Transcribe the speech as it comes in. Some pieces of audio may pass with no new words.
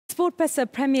Sportpesa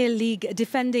Premier League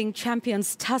defending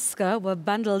champions Tusker were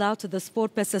bundled out of the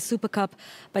Sportpesa Super Cup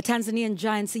by Tanzanian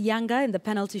giants Yanga in the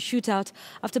penalty shootout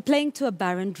after playing to a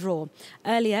barren draw.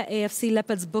 Earlier, AFC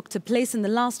Leopards booked a place in the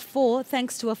last four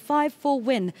thanks to a 5-4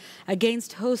 win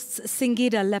against hosts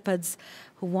Singida Leopards,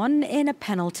 who won in a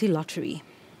penalty lottery.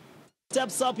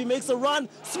 Steps up, he makes a run.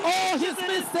 Oh, he's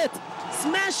missed it.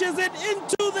 Smashes it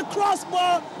into the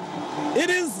crossbar. It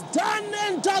is done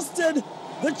and dusted.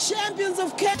 The champions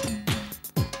of Kenya.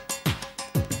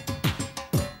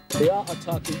 They are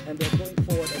attacking and they're going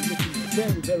forward and looking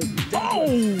very, very good. Oh,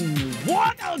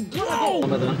 what a goal!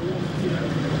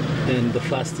 In the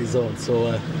fast zone.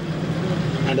 So,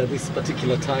 under this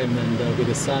particular time and with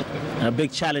the sun. A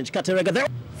big challenge. Katerega there.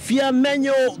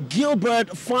 Fiamenyo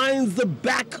Gilbert finds the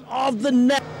back of the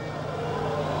net.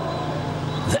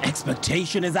 The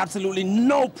expectation is absolutely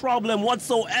no problem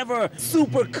whatsoever.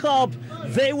 Super Cup,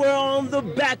 they were on the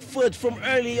back foot from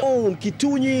early on.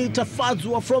 Kitunyi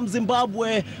Tafadzwa from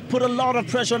Zimbabwe put a lot of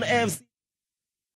pressure on AFC.